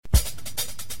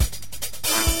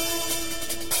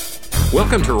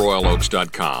Welcome to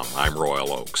RoyalOaks.com. I'm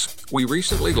Royal Oaks. We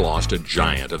recently lost a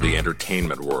giant of the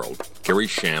entertainment world. Garry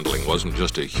Shandling wasn't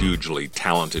just a hugely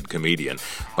talented comedian.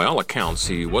 By all accounts,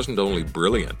 he wasn't only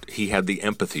brilliant, he had the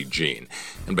empathy gene.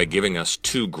 And by giving us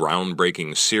two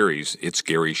groundbreaking series, It's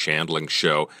Garry Shandling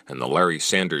Show and The Larry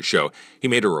Sanders Show, he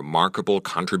made a remarkable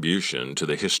contribution to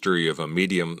the history of a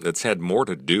medium that's had more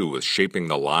to do with shaping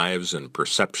the lives and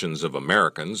perceptions of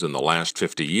Americans in the last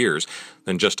 50 years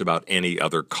than just about any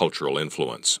other cultural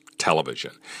influence,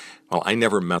 television. Well, I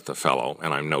never met the fellow,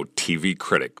 and I'm no TV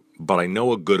critic, but I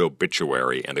know a good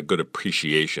obituary and a good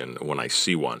appreciation when I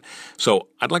see one. So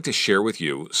I'd like to share with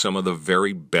you some of the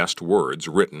very best words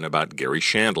written about Garry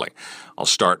Shandling. I'll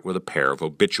start with a pair of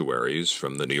obituaries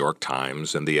from the New York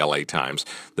Times and the LA Times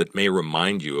that may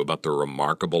remind you about the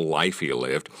remarkable life he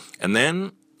lived, and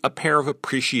then a pair of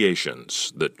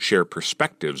appreciations that share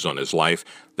perspectives on his life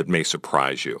that may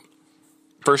surprise you.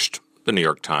 First, the New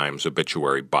York Times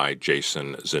obituary by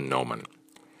Jason Zinoman.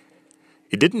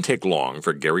 It didn't take long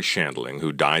for Garry Shandling,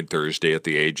 who died Thursday at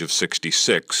the age of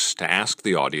 66, to ask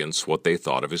the audience what they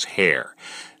thought of his hair.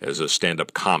 As a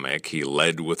stand-up comic, he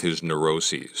led with his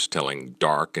neuroses, telling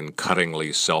dark and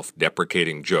cuttingly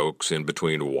self-deprecating jokes in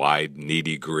between wide,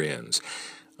 needy grins.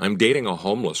 "I'm dating a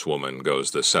homeless woman,"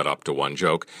 goes the setup to one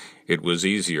joke. "It was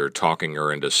easier talking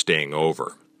her into staying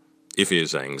over." If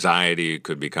his anxiety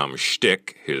could become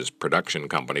shtick, his production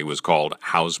company was called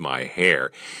How's My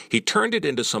Hair. He turned it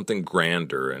into something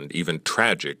grander and even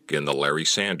tragic in The Larry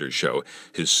Sanders Show,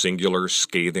 his singular,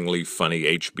 scathingly funny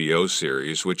HBO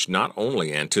series, which not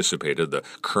only anticipated the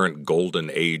current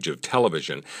golden age of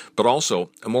television, but also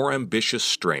a more ambitious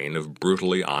strain of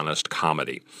brutally honest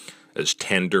comedy. As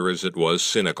tender as it was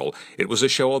cynical, it was a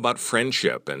show about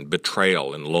friendship and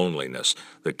betrayal and loneliness,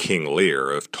 the King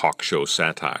Lear of talk show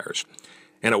satires.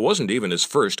 And it wasn't even his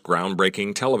first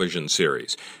groundbreaking television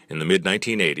series. In the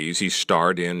mid-1980s, he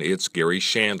starred in It's Garry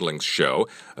Shandling's Show,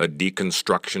 a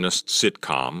deconstructionist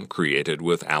sitcom created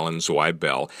with Alan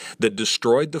Zweibel that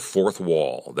destroyed the fourth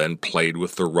wall, then played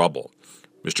with the rubble.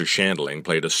 Mr. Shandling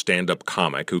played a stand-up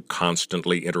comic who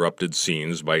constantly interrupted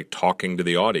scenes by talking to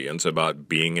the audience about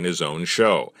being in his own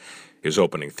show. His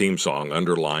opening theme song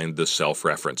underlined the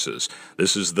self-references.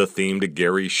 "This is the theme to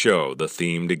Garry's show, the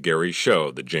theme to Garry's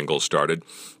show," the jingle started.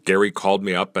 "Garry called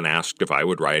me up and asked if I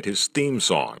would write his theme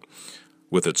song."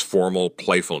 With its formal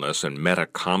playfulness and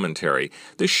meta-commentary,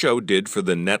 this show did for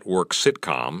the network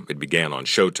sitcom, it began on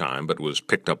Showtime but was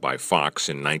picked up by Fox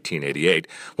in 1988,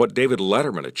 what David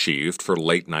Letterman achieved for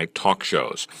late-night talk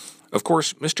shows. Of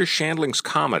course, Mr. Shandling's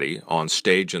comedy, on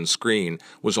stage and screen,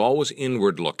 was always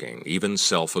inward-looking, even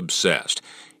self-obsessed.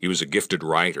 He was a gifted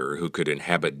writer who could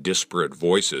inhabit disparate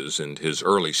voices, and his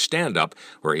early stand-up,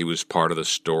 where he was part of the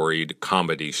storied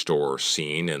Comedy Store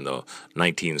scene in the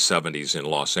 1970s in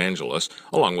Los Angeles,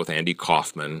 along with Andy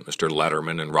Kaufman, Mr.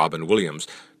 Letterman, and Robin Williams,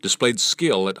 displayed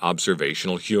skill at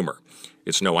observational humor.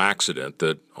 It's no accident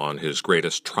that on his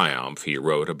greatest triumph he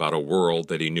wrote about a world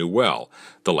that he knew well,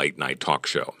 the late-night talk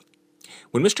show.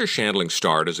 When Mr. Shandling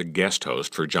starred as a guest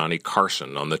host for Johnny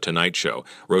Carson on The Tonight Show,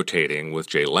 rotating with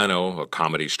Jay Leno, a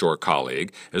Comedy Store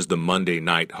colleague, as the Monday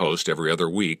night host every other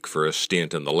week for a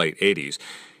stint in the late 80s,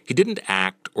 he didn't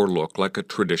act or look like a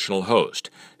traditional host.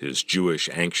 His Jewish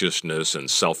anxiousness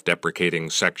and self-deprecating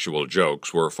sexual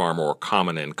jokes were far more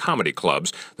common in comedy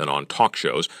clubs than on talk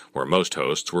shows, where most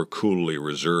hosts were coolly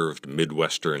reserved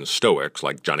Midwestern stoics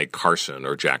like Johnny Carson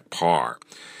or Jack Paar.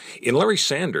 In Larry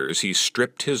Sanders, he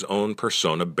stripped his own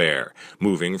persona bare,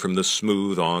 moving from the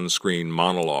smooth on-screen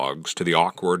monologues to the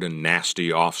awkward and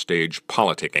nasty off-stage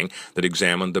politicking that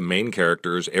examined the main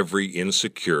character's every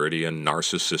insecurity and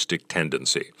narcissistic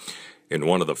tendency. In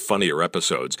one of the funnier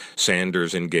episodes,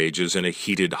 Sanders engages in a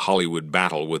heated Hollywood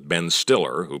battle with Ben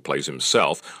Stiller, who plays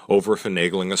himself, over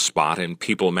finagling a spot in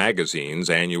People magazine's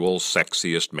annual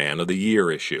Sexiest Man of the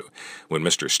Year issue. When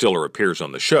Mr. Stiller appears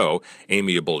on the show,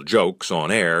 amiable jokes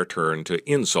on air turn to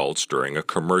insults during a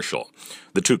commercial.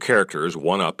 The two characters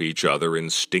one-up each other in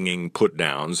stinging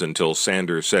put-downs until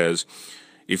Sanders says,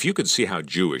 "If you could see how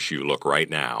Jewish you look right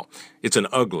now." It's an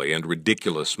ugly and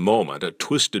ridiculous moment, a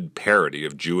twisted parody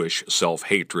of Jewish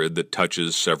self-hatred that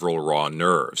touches several raw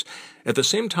nerves. At the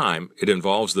same time, it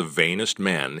involves the vainest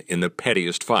men in the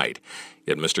pettiest fight.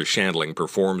 Yet Mr. Shandling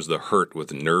performs the hurt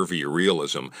with nervy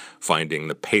realism, finding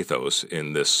the pathos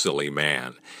in this silly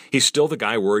man. He's still the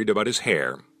guy worried about his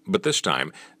hair, but this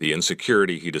time the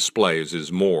insecurity he displays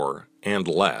is more and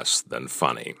less than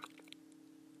funny.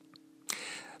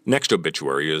 Next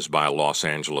obituary is by Los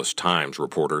Angeles Times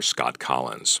reporter Scott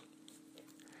Collins.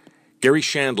 Gary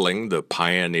Shandling, the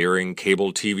pioneering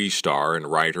cable TV star and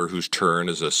writer whose turn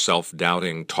as a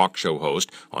self-doubting talk show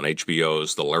host on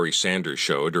HBO's The Larry Sanders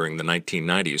Show during the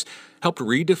 1990s, helped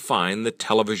redefine the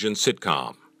television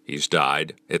sitcom. He's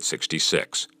died at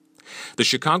 66. The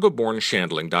Chicago-born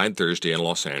Shandling died Thursday in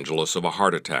Los Angeles of a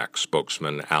heart attack,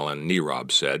 spokesman Alan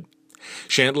Nerob said.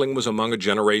 Shandling was among a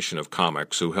generation of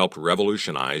comics who helped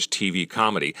revolutionize TV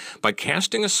comedy by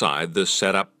casting aside the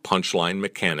set-up punchline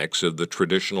mechanics of the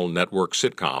traditional network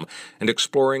sitcom and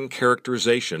exploring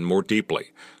characterization more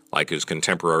deeply. Like his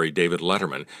contemporary David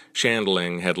Letterman,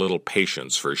 Shandling had little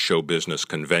patience for show business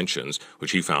conventions,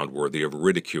 which he found worthy of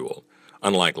ridicule.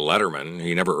 Unlike Letterman,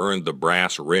 he never earned the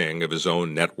brass ring of his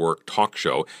own network talk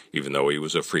show, even though he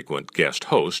was a frequent guest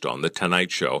host on The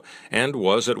Tonight Show, and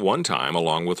was at one time,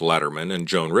 along with Letterman and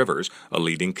Joan Rivers, a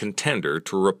leading contender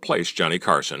to replace Johnny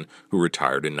Carson, who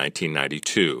retired in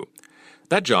 1992.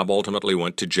 That job ultimately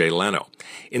went to Jay Leno.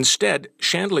 Instead,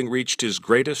 Shandling reached his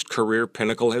greatest career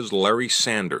pinnacle as Larry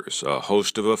Sanders, a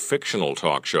host of a fictional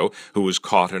talk show who was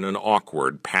caught in an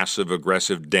awkward,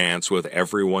 passive-aggressive dance with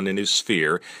everyone in his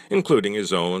sphere, including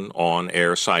his own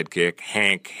on-air sidekick,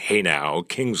 Hank "Hey Now"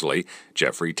 Kingsley,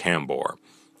 Jeffrey Tambor.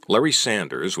 Larry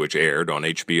Sanders, which aired on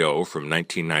HBO from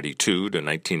 1992 to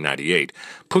 1998,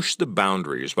 pushed the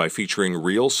boundaries by featuring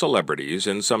real celebrities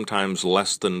and sometimes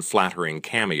less than flattering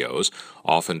cameos,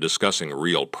 often discussing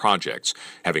real projects,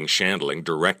 having Shandling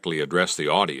directly address the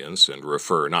audience and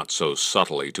refer not so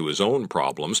subtly to his own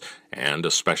problems, and,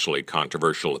 especially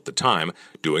controversial at the time,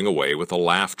 doing away with a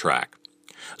laugh track.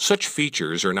 Such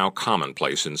features are now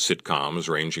commonplace in sitcoms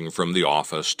ranging from The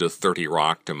Office to 30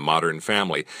 Rock to Modern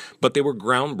Family, but they were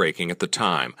groundbreaking at the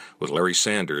time, with Larry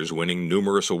Sanders winning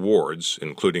numerous awards,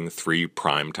 including 3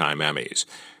 Primetime Emmys.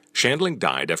 Shandling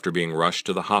died after being rushed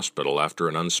to the hospital after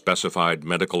an unspecified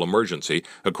medical emergency,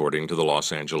 according to the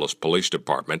Los Angeles Police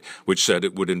Department, which said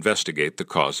it would investigate the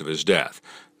cause of his death.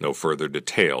 No further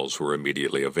details were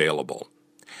immediately available.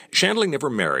 Shandling never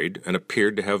married and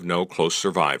appeared to have no close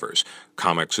survivors.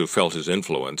 Comics who felt his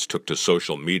influence took to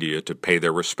social media to pay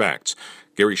their respects.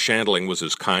 Gary Shandling was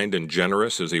as kind and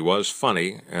generous as he was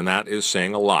funny, and that is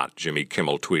saying a lot, Jimmy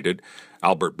Kimmel tweeted.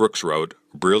 Albert Brooks wrote,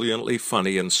 "Brilliantly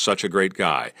funny and such a great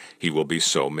guy. He will be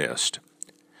so missed."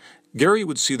 Gary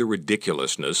would see the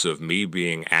ridiculousness of me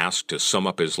being asked to sum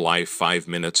up his life 5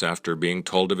 minutes after being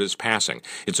told of his passing.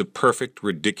 It's a perfect,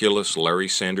 ridiculous Larry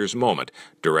Sanders moment,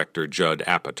 director Judd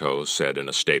Apatow said in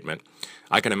a statement.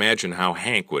 I can imagine how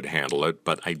Hank would handle it,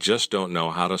 but I just don't know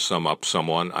how to sum up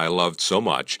someone I loved so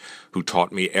much, who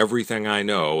taught me everything I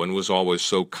know and was always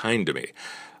so kind to me.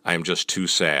 I am just too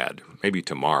sad. Maybe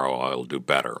tomorrow I'll do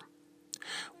better.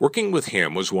 Working with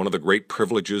him was one of the great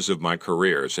privileges of my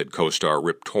career, said co-star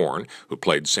Rip Torn, who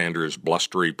played Sanders'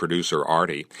 blustery producer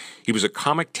Artie. He was a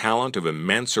comic talent of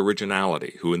immense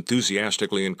originality, who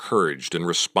enthusiastically encouraged and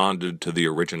responded to the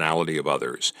originality of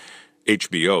others.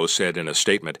 HBO said in a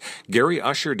statement, Gary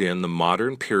ushered in the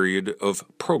modern period of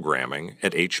programming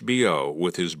at HBO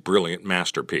with his brilliant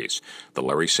masterpiece, The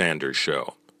Larry Sanders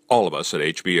Show. All of us at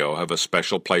HBO have a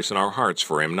special place in our hearts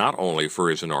for him, not only for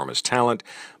his enormous talent,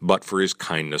 but for his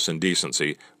kindness and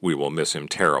decency. We will miss him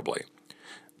terribly.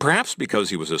 Perhaps because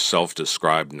he was a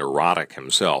self-described neurotic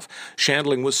himself,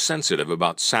 Shandling was sensitive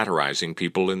about satirizing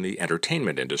people in the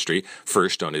entertainment industry,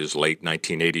 first on his late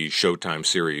 1980s Showtime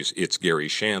series It's Gary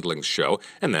Shandling's Show,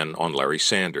 and then on Larry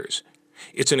Sanders.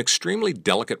 It's an extremely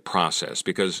delicate process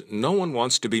because no one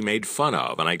wants to be made fun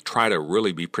of, and I try to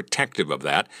really be protective of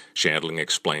that, Shandling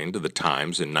explained to The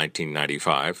Times in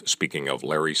 1995, speaking of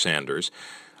Larry Sanders.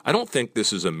 I don't think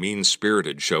this is a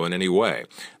mean-spirited show in any way.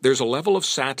 There's a level of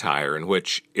satire in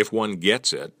which, if one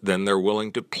gets it, then they're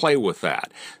willing to play with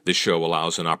that. This show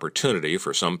allows an opportunity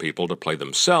for some people to play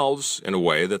themselves in a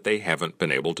way that they haven't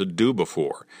been able to do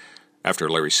before. After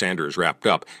Larry Sanders wrapped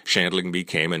up, Shandling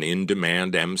became an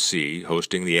in-demand MC,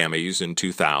 hosting the Emmys in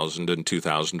 2000 and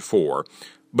 2004.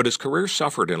 But his career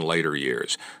suffered in later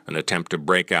years. An attempt to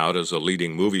break out as a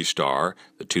leading movie star,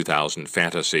 the 2000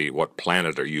 fantasy What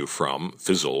Planet Are You From?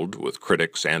 Fizzled with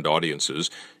critics and audiences.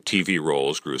 TV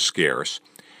roles grew scarce.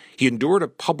 He endured a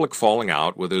public falling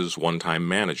out with his one-time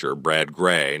manager, Brad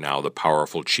Grey, now the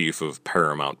powerful chief of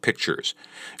Paramount Pictures.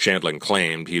 Shandling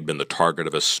claimed he'd been the target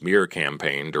of a smear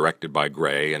campaign directed by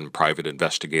Grey and private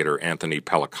investigator Anthony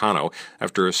Pellicano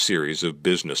after a series of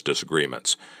business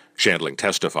disagreements. Shandling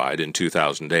testified in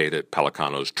 2008 at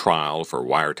Pellicano's trial for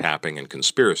wiretapping and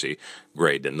conspiracy.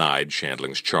 Grey denied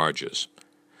Shandling's charges.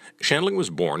 Shandling was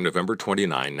born November 29,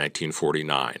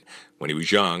 1949. When he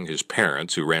was young, his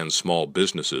parents, who ran small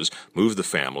businesses, moved the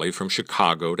family from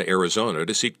Chicago to Arizona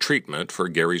to seek treatment for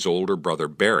Gary's older brother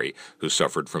Barry, who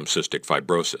suffered from cystic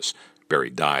fibrosis.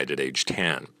 Barry died at age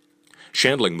 10.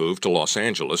 Shandling moved to Los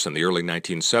Angeles in the early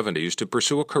 1970s to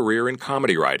pursue a career in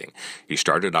comedy writing. He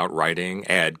started out writing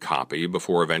ad copy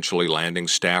before eventually landing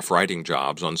staff writing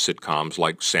jobs on sitcoms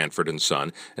like Sanford &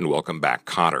 Son and Welcome Back,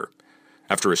 Kotter.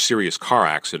 After a serious car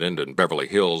accident in Beverly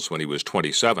Hills when he was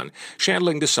 27,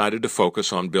 Shandling decided to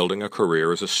focus on building a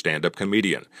career as a stand-up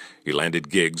comedian. He landed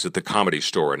gigs at the Comedy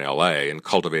Store in L.A. and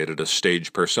cultivated a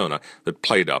stage persona that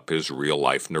played up his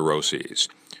real-life neuroses.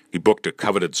 He booked a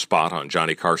coveted spot on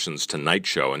Johnny Carson's Tonight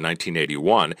Show in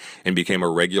 1981 and became a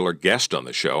regular guest on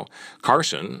the show.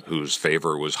 Carson, whose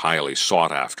favor was highly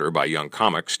sought after by young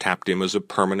comics, tapped him as a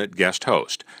permanent guest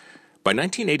host. By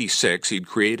 1986, he'd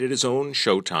created his own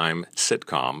Showtime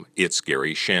sitcom, It's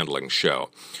Garry Shandling's Show.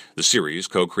 The series,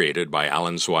 co-created by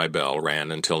Alan Zweibel,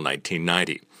 ran until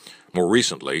 1990. More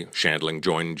recently, Shandling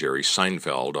joined Jerry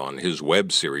Seinfeld on his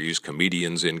web series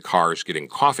Comedians in Cars Getting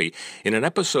Coffee in an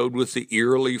episode with the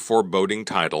eerily foreboding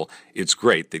title, It's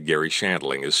Great That Garry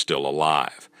Shandling Is Still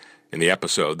Alive. In the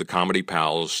episode, the comedy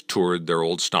pals toured their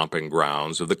old stomping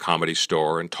grounds of the Comedy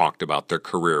Store and talked about their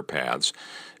career paths.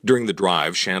 During the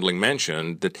drive, Shandling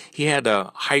mentioned that he had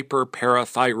a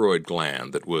hyperparathyroid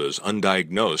gland that was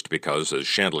undiagnosed because, as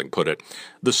Shandling put it,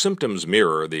 the symptoms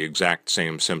mirror the exact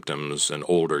same symptoms an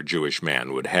older Jewish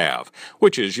man would have,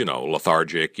 which is,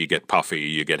 lethargic, you get puffy,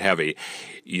 you get heavy,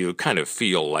 you kind of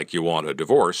feel like you want a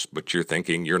divorce, but you're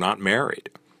thinking you're not married.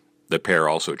 The pair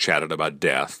also chatted about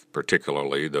death,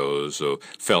 particularly those of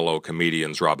fellow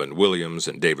comedians Robin Williams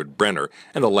and David Brenner,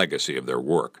 and the legacy of their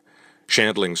work.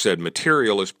 Shandling said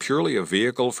material is purely a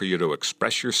vehicle for you to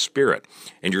express your spirit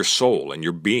and your soul and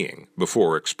your being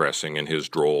before expressing in his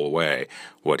droll way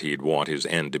what he'd want his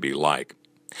end to be like.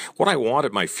 What I want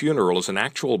at my funeral is an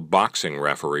actual boxing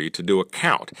referee to do a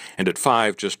count, and at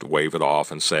 5 just wave it off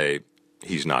and say,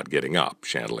 he's not getting up,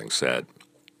 Shandling said.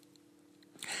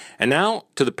 And now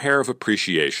to the pair of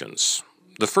appreciations.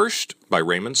 The first by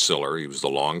Raymond Siller. He was the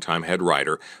longtime head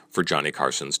writer for Johnny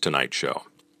Carson's Tonight Show.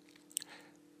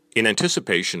 In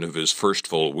anticipation of his first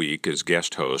full week as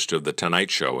guest host of The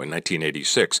Tonight Show in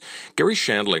 1986, Garry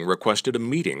Shandling requested a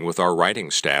meeting with our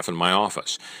writing staff in my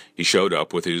office. He showed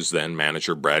up with his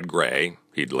then-manager Brad Gray.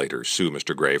 He'd later sue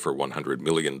Mr. Gray for $100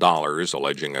 million,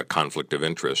 alleging a conflict of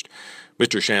interest.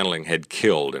 Mr. Shandling had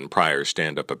killed in prior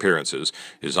stand-up appearances.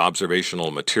 His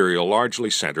observational material largely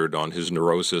centered on his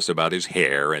neurosis about his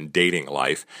hair and dating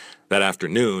life. That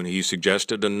afternoon, he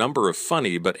suggested a number of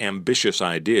funny but ambitious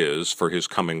ideas for his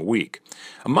coming week.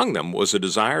 Among them was a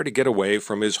desire to get away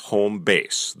from his home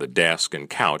base, the desk and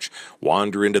couch,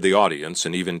 wander into the audience,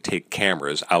 and even take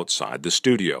cameras outside the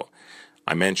studio.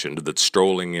 I mentioned that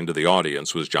strolling into the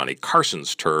audience was Johnny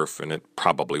Carson's turf, and it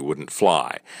probably wouldn't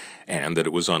fly, and that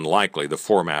it was unlikely the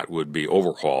format would be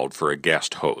overhauled for a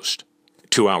guest host.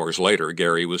 2 hours later,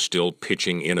 Garry was still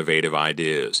pitching innovative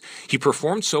ideas. He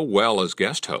performed so well as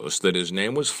guest host that his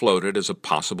name was floated as a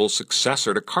possible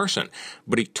successor to Carson,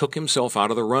 but he took himself out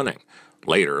of the running.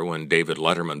 Later, when David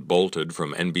Letterman bolted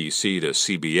from NBC to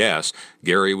CBS,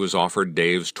 Garry was offered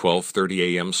Dave's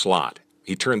 12:30 a.m. slot.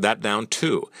 He turned that down,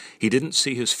 too. He didn't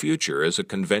see his future as a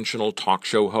conventional talk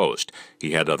show host.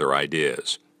 He had other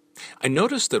ideas. I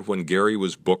noticed that when Garry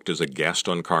was booked as a guest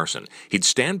on Carson, he'd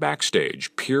stand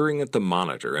backstage, peering at the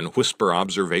monitor, and whisper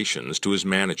observations to his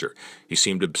manager. He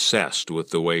seemed obsessed with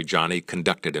the way Johnny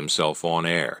conducted himself on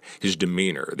air, his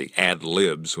demeanor, the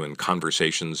ad-libs when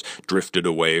conversations drifted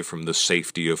away from the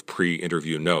safety of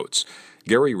pre-interview notes.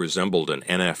 Garry resembled an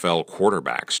NFL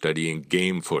quarterback studying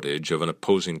game footage of an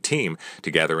opposing team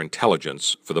to gather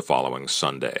intelligence for the following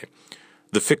Sunday.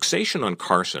 The fixation on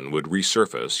Carson would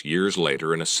resurface years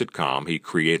later in a sitcom he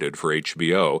created for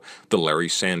HBO, The Larry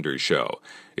Sanders Show.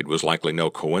 It was likely no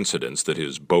coincidence that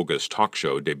his bogus talk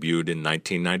show debuted in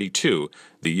 1992,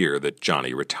 the year that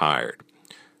Johnny retired.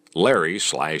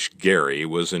 Larry/Garry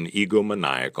was an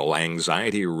egomaniacal,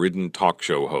 anxiety-ridden talk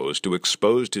show host who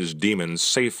exposed his demons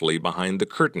safely behind the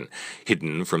curtain,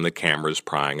 hidden from the camera's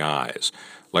prying eyes.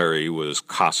 Larry was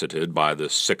cosseted by the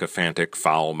sycophantic,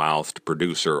 foul-mouthed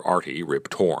producer Artie, Rip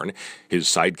Torn. His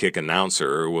sidekick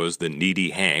announcer was the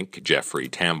needy Hank, Jeffrey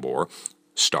Tambor,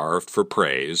 starved for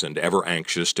praise and ever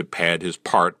anxious to pad his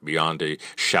part beyond a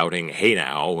shouting "hey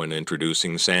now" when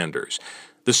introducing Sanders.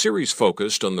 The series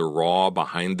focused on the raw,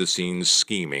 behind-the-scenes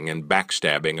scheming and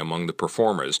backstabbing among the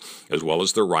performers, as well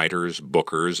as the writers,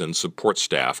 bookers, and support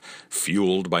staff,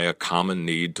 fueled by a common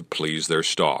need to please their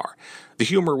star. The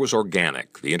humor was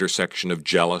organic, the intersection of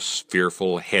jealous,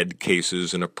 fearful head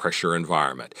cases in a pressure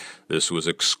environment. This was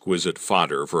exquisite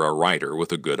fodder for a writer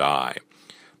with a good eye.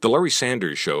 The Larry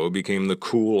Sanders Show became the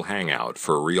cool hangout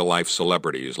for real-life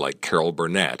celebrities like Carol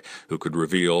Burnett, who could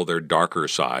reveal their darker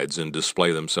sides and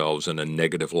display themselves in a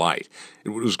negative light. It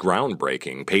was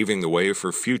groundbreaking, paving the way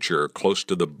for future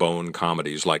close-to-the-bone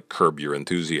comedies like Curb Your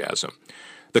Enthusiasm.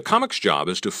 The comic's job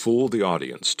is to fool the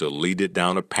audience, to lead it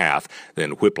down a path,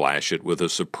 then whiplash it with a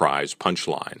surprise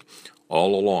punchline.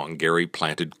 All along, Gary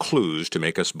planted clues to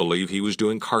make us believe he was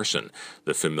doing Carson,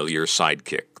 the familiar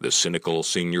sidekick, the cynical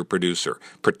senior producer,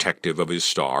 protective of his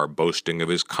star, boasting of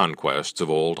his conquests of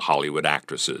old Hollywood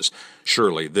actresses.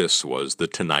 Surely this was The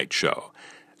Tonight Show.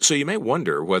 So you may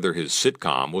wonder whether his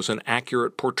sitcom was an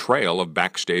accurate portrayal of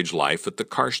backstage life at the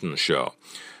Carson Show.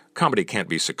 Comedy can't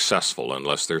be successful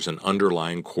unless there's an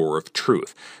underlying core of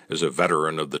truth. As a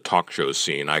veteran of the talk show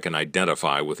scene, I can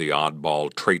identify with the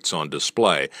oddball traits on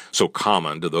display, so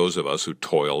common to those of us who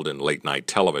toiled in late-night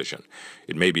television.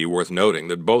 It may be worth noting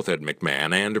that both Ed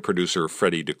McMahon and producer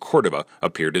Freddie DeCordova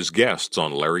appeared as guests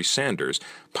on Larry Sanders,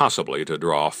 possibly to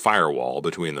draw a firewall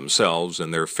between themselves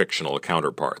and their fictional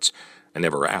counterparts. I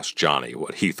never asked Johnny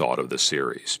what he thought of the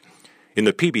series. In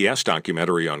the PBS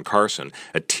documentary on Carson,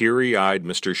 a teary-eyed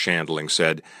Mr. Shandling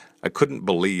said, "I couldn't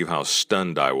believe how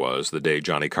stunned I was the day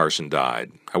Johnny Carson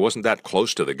died. I wasn't that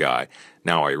close to the guy.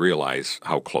 Now I realize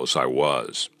how close I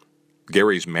was."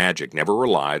 Gary's magic never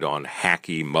relied on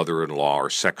hacky mother-in-law or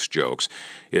sex jokes.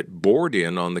 It bored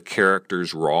in on the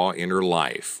character's raw inner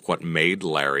life, what made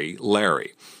Larry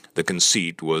Larry. The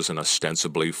conceit was an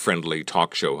ostensibly friendly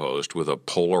talk show host with a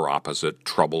polar opposite,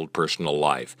 troubled personal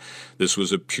life. This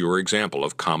was a pure example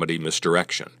of comedy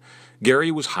misdirection.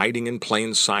 Gary was hiding in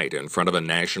plain sight in front of a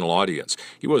national audience.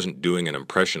 He wasn't doing an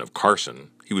impression of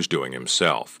Carson. He was doing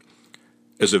himself.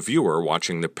 As a viewer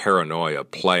watching the paranoia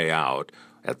play out,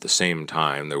 at the same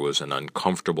time there was an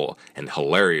uncomfortable and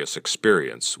hilarious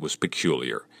experience, was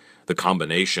peculiar. The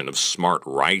combination of smart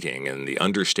writing and the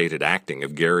understated acting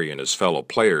of Gary and his fellow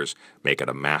players make it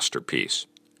a masterpiece.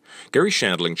 Gary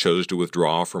Shandling chose to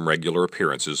withdraw from regular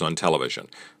appearances on television.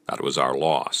 That was our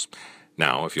loss.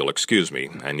 Now, if you'll excuse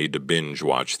me, I need to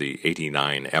binge-watch the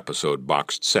 89-episode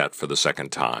boxed set for the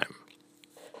second time.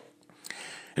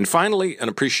 And finally, an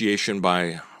appreciation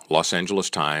by Los Angeles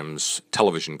Times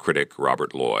television critic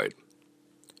Robert Lloyd.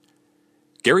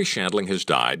 Gary Shandling has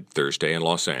died Thursday in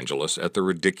Los Angeles at the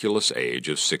ridiculous age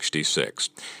of 66.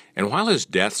 And while his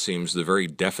death seems the very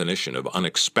definition of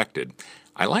unexpected,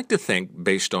 I like to think,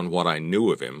 based on what I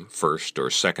knew of him, first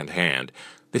or second hand,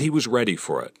 that he was ready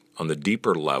for it, on the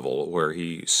deeper level where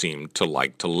he seemed to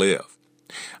like to live.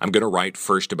 I'm going to write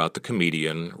first about the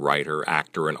comedian, writer,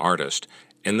 actor, and artist,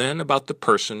 and then about the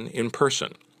person in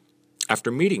person. After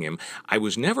meeting him, I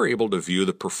was never able to view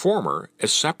the performer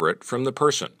as separate from the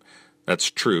person.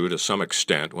 That's true to some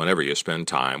extent whenever you spend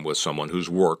time with someone whose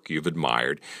work you've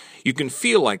admired. You can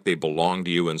feel like they belong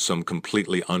to you in some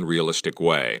completely unrealistic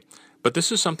way. But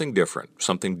this is something different,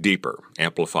 something deeper,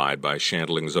 amplified by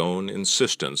Shandling's own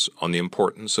insistence on the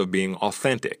importance of being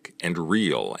authentic and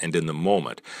real and in the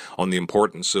moment, on the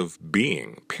importance of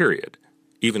being, period,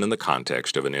 even in the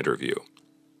context of an interview.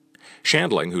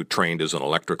 Shandling, who trained as an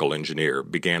electrical engineer,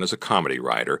 began as a comedy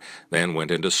writer, then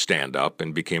went into stand-up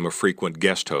and became a frequent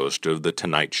guest host of The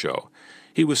Tonight Show.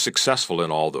 He was successful in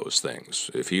all those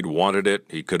things. If he'd wanted it,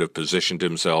 he could have positioned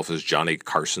himself as Johnny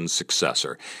Carson's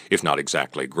successor, if not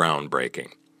exactly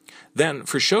groundbreaking. Then,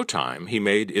 for Showtime, he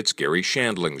made It's Gary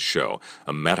Shandling's Show,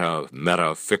 a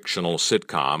meta-fictional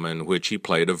sitcom in which he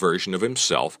played a version of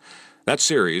himself. That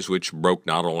series, which broke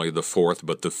not only the fourth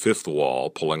but the fifth wall,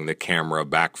 pulling the camera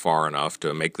back far enough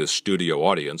to make the studio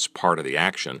audience part of the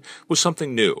action, was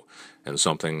something new and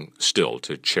something still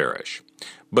to cherish.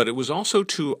 But it was also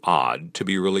too odd to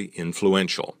be really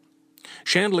influential.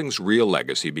 Shandling's real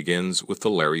legacy begins with The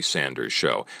Larry Sanders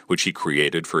Show, which he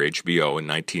created for HBO in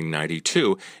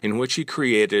 1992, in which he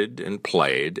created and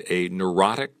played a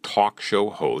neurotic talk show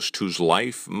host whose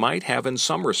life might have in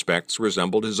some respects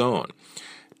resembled his own.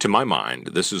 To my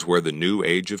mind, this is where the new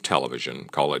age of television,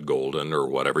 call it golden or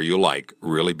whatever you like,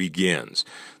 really begins.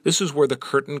 This is where the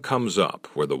curtain comes up,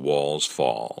 where the walls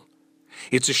fall.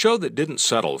 It's a show that didn't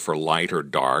settle for light or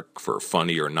dark, for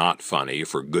funny or not funny,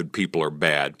 for good people or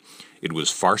bad. It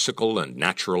was farcical and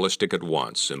naturalistic at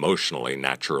once, emotionally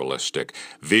naturalistic,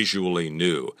 visually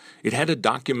new. It had a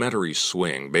documentary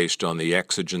swing based on the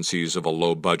exigencies of a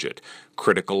low budget,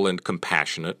 critical and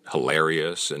compassionate,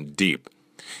 hilarious and deep.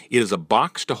 It is a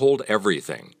box to hold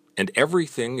everything, and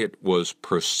everything it was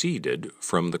proceeded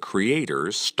from the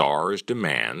creator's star's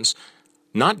demands,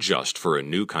 not just for a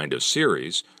new kind of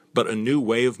series, but a new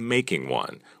way of making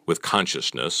one, with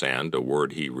consciousness and, a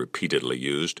word he repeatedly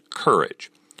used,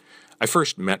 courage. I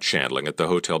first met Shandling at the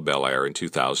Hotel Bel Air in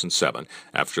 2007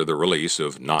 after the release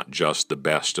of Not Just the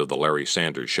Best of the Larry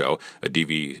Sanders Show, a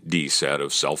DVD set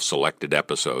of self-selected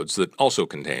episodes that also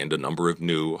contained a number of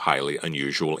new, highly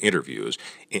unusual interviews,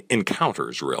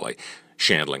 encounters really,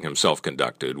 Shandling himself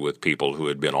conducted with people who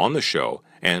had been on the show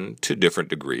and to different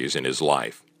degrees in his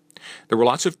life. There were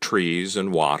lots of trees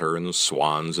and water and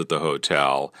swans at the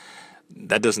hotel.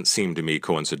 That doesn't seem to me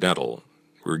coincidental,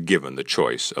 given the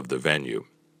choice of the venue.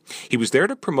 He was there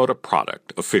to promote a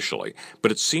product, officially,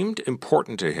 but it seemed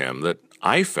important to him that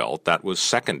I felt that was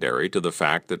secondary to the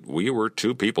fact that we were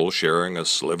two people sharing a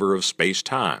sliver of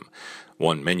space-time.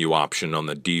 One menu option on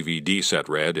the DVD set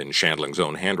read, in Shandling's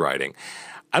own handwriting,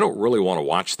 "I don't really want to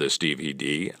watch this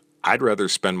DVD. I'd rather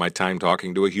spend my time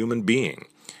talking to a human being."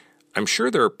 I'm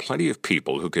sure there are plenty of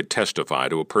people who could testify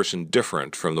to a person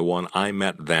different from the one I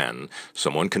met then,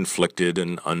 someone conflicted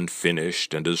and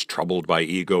unfinished and as troubled by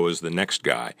ego as the next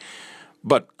guy.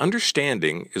 But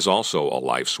understanding is also a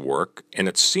life's work, and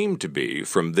it seemed to be,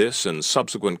 from this and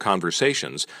subsequent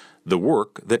conversations, the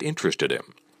work that interested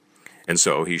him. And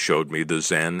so he showed me the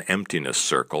Zen emptiness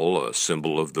circle, a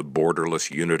symbol of the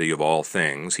borderless unity of all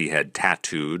things he had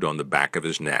tattooed on the back of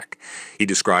his neck. He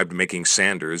described making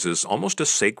Sanders as almost a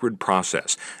sacred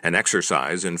process, an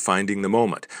exercise in finding the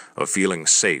moment, of feeling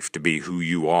safe to be who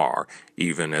you are,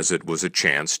 even as it was a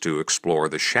chance to explore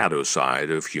the shadow side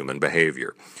of human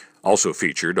behavior. Also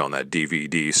featured on that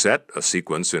DVD set, a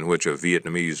sequence in which a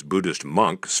Vietnamese Buddhist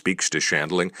monk speaks to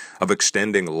Shandling of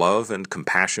extending love and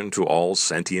compassion to all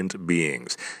sentient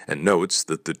beings, and notes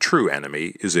that the true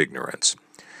enemy is ignorance.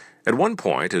 At one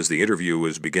point, as the interview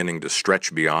was beginning to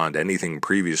stretch beyond anything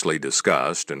previously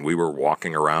discussed and we were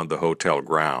walking around the hotel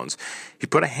grounds, he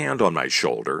put a hand on my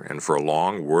shoulder and for a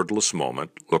long, wordless moment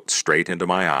looked straight into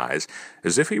my eyes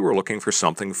as if he were looking for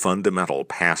something fundamental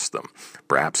past them.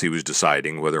 Perhaps he was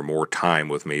deciding whether more time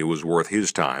with me was worth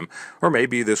his time, or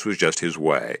maybe this was just his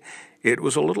way. It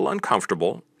was a little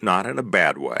uncomfortable, not in a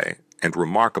bad way, and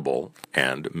remarkable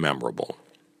and memorable.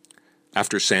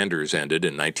 After Sanders ended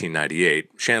in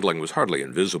 1998, Shandling was hardly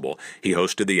invisible. He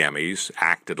hosted the Emmys,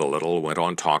 acted a little, went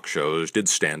on talk shows, did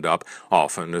stand-up,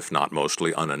 often, if not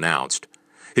mostly, unannounced.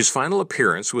 His final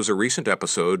appearance was a recent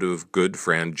episode of good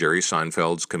friend Jerry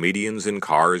Seinfeld's Comedians in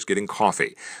Cars Getting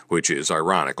Coffee, which is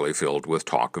ironically filled with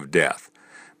talk of death.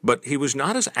 But he was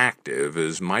not as active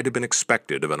as might have been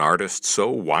expected of an artist so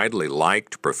widely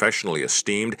liked, professionally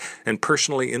esteemed, and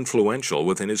personally influential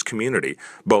within his community,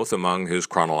 both among his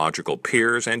chronological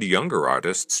peers and younger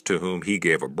artists to whom he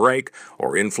gave a break,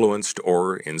 or influenced,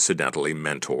 or incidentally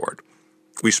mentored.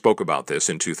 We spoke about this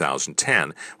in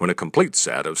 2010, when a complete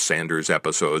set of Sanders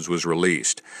episodes was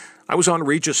released. I was on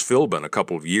Regis Philbin a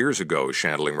couple of years ago,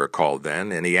 Shandling recalled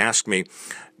then, and he asked me,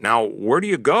 "Now, where do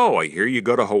you go? I hear you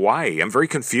go to Hawaii. I'm very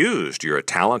confused. You're a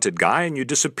talented guy and you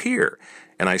disappear."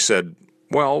 And I said,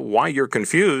 "Well, why you're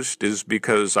confused is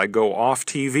because I go off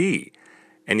TV."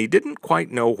 And he didn't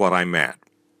quite know what I meant.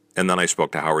 And then I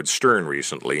spoke to Howard Stern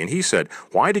recently, and he said,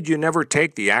 "Why did you never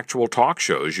take the actual talk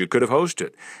shows you could have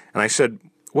hosted?" And I said,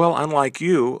 "Well, unlike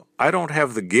you, I don't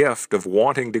have the gift of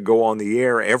wanting to go on the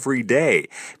air every day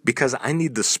because I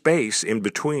need the space in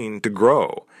between to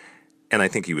grow." And I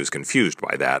think he was confused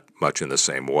by that, much in the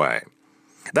same way.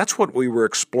 That's what we were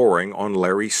exploring on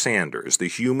Larry Sanders, the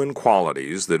human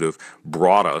qualities that have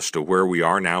brought us to where we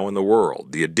are now in the world,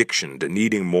 the addiction to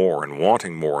needing more and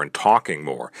wanting more and talking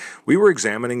more. We were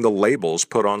examining the labels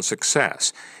put on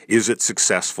success. Is it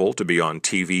successful to be on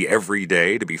TV every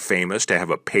day, to be famous, to have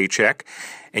a paycheck?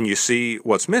 And you see,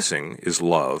 what's missing is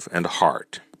love and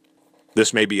heart.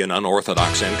 This may be an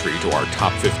unorthodox entry to our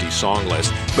top 50 song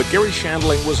list, but Garry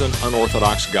Shandling was an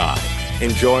unorthodox guy.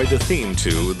 Enjoy the theme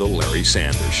to The Larry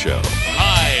Sanders Show.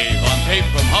 Live on tape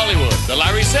from Hollywood, The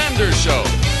Larry Sanders Show.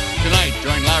 Tonight,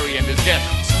 join Larry and his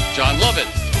guests, John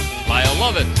Lovitz, Lyle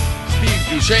Lovett, Steve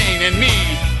Duchesne, and me,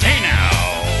 hey now,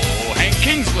 Hank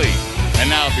Kingsley. And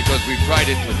now, because we've tried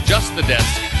it with just the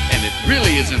desk, and it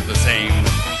really isn't the same,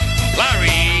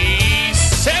 Larry